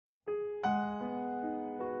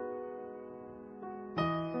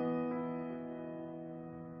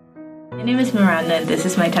My name is Miranda and this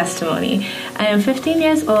is my testimony. I am 15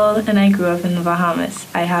 years old and I grew up in the Bahamas.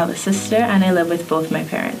 I have a sister and I live with both my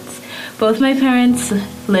parents. Both my parents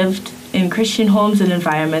lived in Christian homes and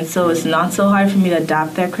environments, so it's not so hard for me to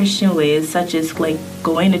adapt their Christian ways, such as like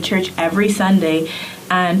going to church every Sunday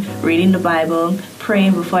and reading the Bible,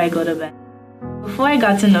 praying before I go to bed. Before I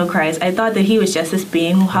got to know Christ, I thought that he was just this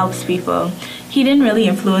being who helps people. He didn't really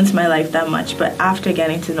influence my life that much, but after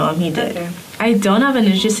getting to know him, he did. I don't have an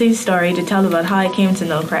interesting story to tell about how I came to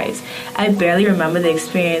know Christ. I barely remember the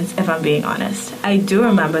experience, if I'm being honest. I do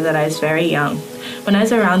remember that I was very young. When I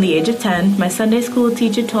was around the age of 10, my Sunday school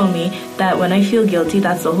teacher told me that when I feel guilty,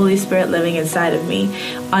 that's the Holy Spirit living inside of me.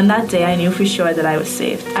 On that day, I knew for sure that I was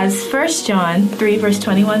saved. As 1 John 3 verse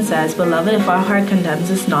 21 says, "Beloved, if our heart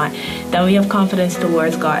condemns us not, then we have confidence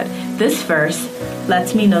towards God." This verse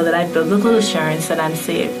lets me know that I have biblical assurance that I'm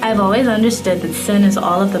saved. I've always understood that sin is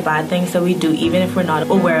all of the bad things that we do, even if we're not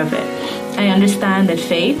aware of it. I understand that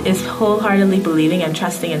faith is wholeheartedly believing and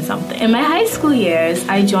trusting in something. In my high school years,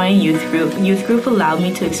 I joined youth group. Youth group allowed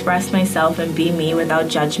me to express myself and be me without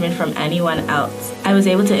judgment from anyone else. I was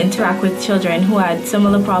able to interact with children who had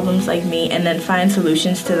similar problems like me and then find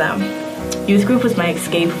solutions to them. Youth group was my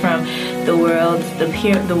escape from the world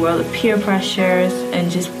of peer pressures and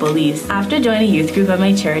just bullies. After joining youth group at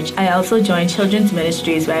my church, I also joined children's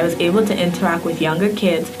ministries where I was able to interact with younger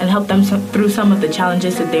kids and help them through some of the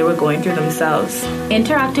challenges that they were going through themselves.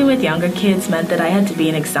 Interacting with younger kids meant that I had to be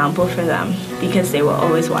an example for them because they were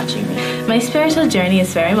always watching me. My spiritual journey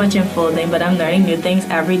is very much unfolding, but I'm learning new things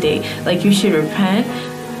every day, like you should repent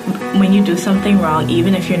when you do something wrong,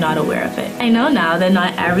 even if you're not aware of it. I know now that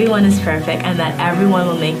not everyone is perfect and that everyone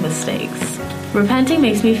will make mistakes. Repenting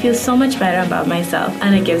makes me feel so much better about myself,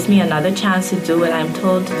 and it gives me another chance to do what I'm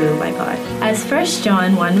told to do by God. As 1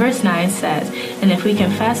 John 1 verse 9 says, "And if we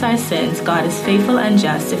confess our sins, God is faithful and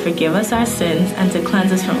just to forgive us our sins and to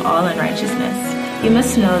cleanse us from all unrighteousness." You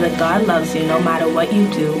must know that God loves you no matter what you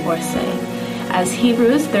do or say. As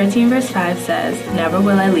Hebrews 13 verse 5 says, "Never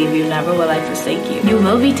will I leave you, never will I forsake you." You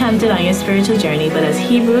will be tempted on your spiritual journey, but as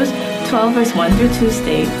Hebrews 12 verse 1 through 2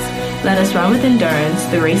 states, "Let us run with endurance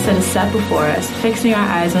the race that is set before us, fixing our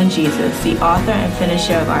eyes on Jesus, the author and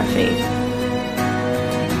finisher of our faith."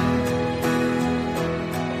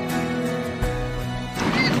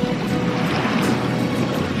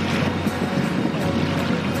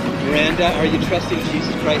 Miranda, are you trusting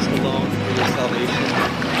Jesus Christ alone for your salvation?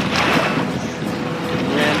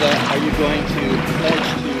 Miranda, are you going to pledge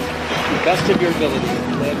to the best of your ability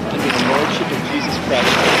to live under the lordship of Jesus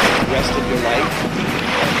Christ for the rest of your life?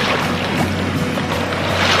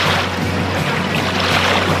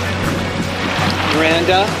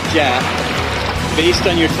 Miranda, Jack, based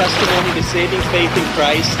on your testimony to saving faith in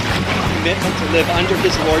Christ, commitment to live under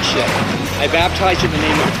his lordship, I baptize you in the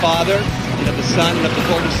name of the Father, and of the Son, and of the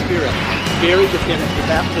Holy Spirit, buried with him at the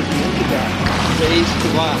baptism into death, raised to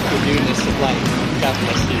walk the newness of life. God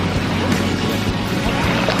bless you.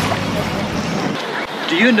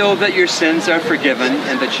 Do you know that your sins are forgiven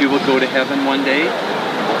and that you will go to heaven one day?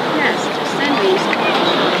 Yes, to sin means to fall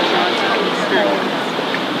short of God's holy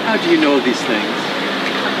standards. How do you know these things?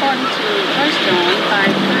 According to 1 John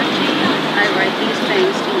 5:13, I write these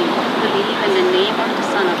things to you who believe in the name of the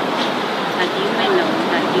Son of God, that you may know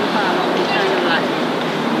that you have eternal life.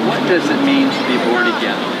 What does it mean to be born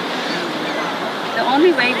again? The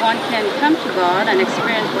only way one can come to God and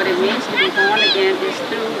experience what it means to be born again is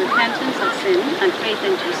through repentance of sin and faith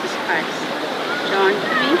in Jesus Christ. John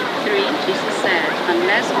 3:3, Jesus said,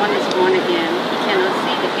 "Unless one is born again, he cannot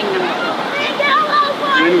see the kingdom of God."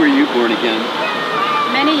 When were you born again?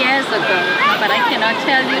 Many years ago, but I cannot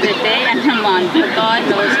tell you the day and the month, but God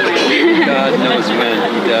knows when. God knows when,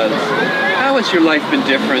 he does. How has your life been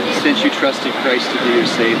different since you trusted Christ to be your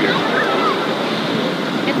Savior?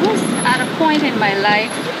 It was at a point in my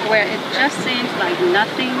life where it just seemed like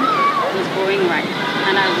nothing was going right,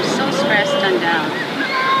 and I was so stressed and down.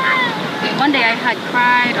 One day I had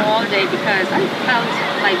cried all day because I felt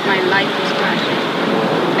like my life was crashing.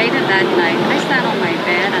 Later that night, I sat on my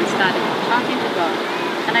bed and started talking to God,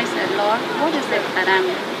 and I said, "Lord, what is it that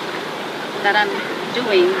I'm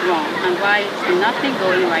doing wrong, and why is nothing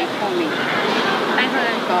going right for me?" I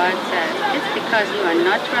heard God say, "It's because you are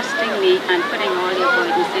not trusting me and putting all your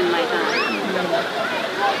burdens in my hands."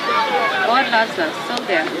 God loves us so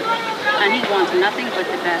dearly, and he wants nothing but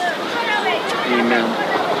the best for us. Amen.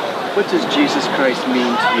 What does Jesus Christ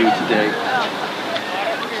mean to you today?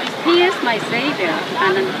 He is my Savior,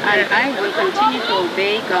 and I will continue to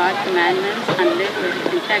obey God's commandments and live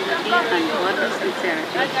with integrity and godly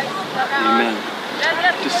sincerity. Amen.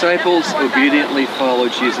 Disciples obediently follow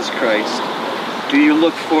Jesus Christ. Do you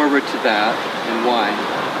look forward to that, and why?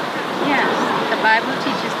 Yes, the Bible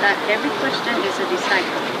teaches that every Christian is a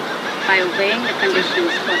disciple by obeying the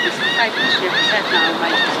conditions for discipleship set down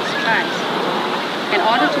by Jesus Christ. In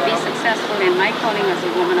order to be successful in my calling as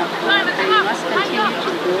a woman of God, I must continue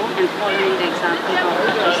to grow and following the example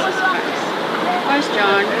of Jesus Christ. 1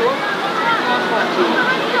 John 4:14.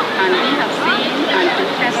 And we have seen and do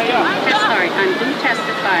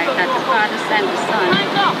testify that the Father sent the Son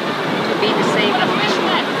to be the Savior of the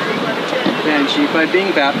world. Benji, by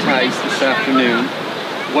being baptized this afternoon,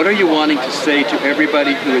 what are you wanting to say to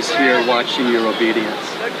everybody who is here watching your obedience?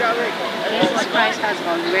 Jesus Christ has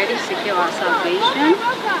already secured our salvation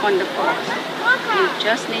on the cross. You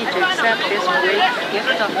just need to accept this great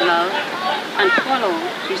gift of love and follow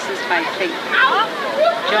Jesus by faith.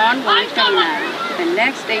 John 1:29. The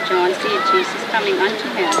next day John saw Jesus coming unto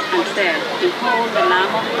him and said, Behold the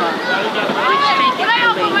Lamb of God, which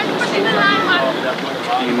taketh away the sin of the world.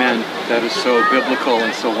 Amen. That is so biblical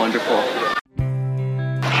and so wonderful.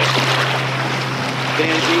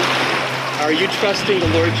 Benji, are you trusting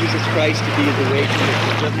the Lord Jesus Christ to be the way to the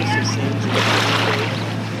forgiveness of sins in the present day?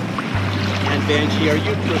 And Benji, are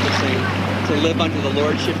you purposing to live under the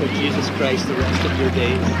Lordship of Jesus Christ the rest of your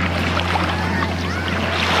days?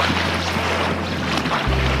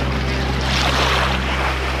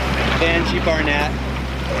 Benji Barnett,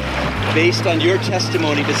 based on your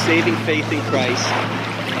testimony to saving faith in Christ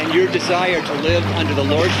and your desire to live under the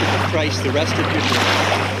Lordship of Christ the rest of your days,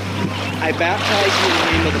 I baptize you in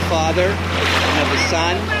the name of the Father, and of the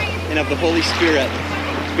Son, and of the Holy Spirit,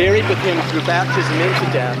 buried with him through baptism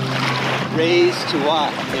into death, raised to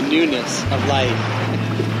walk in newness of life.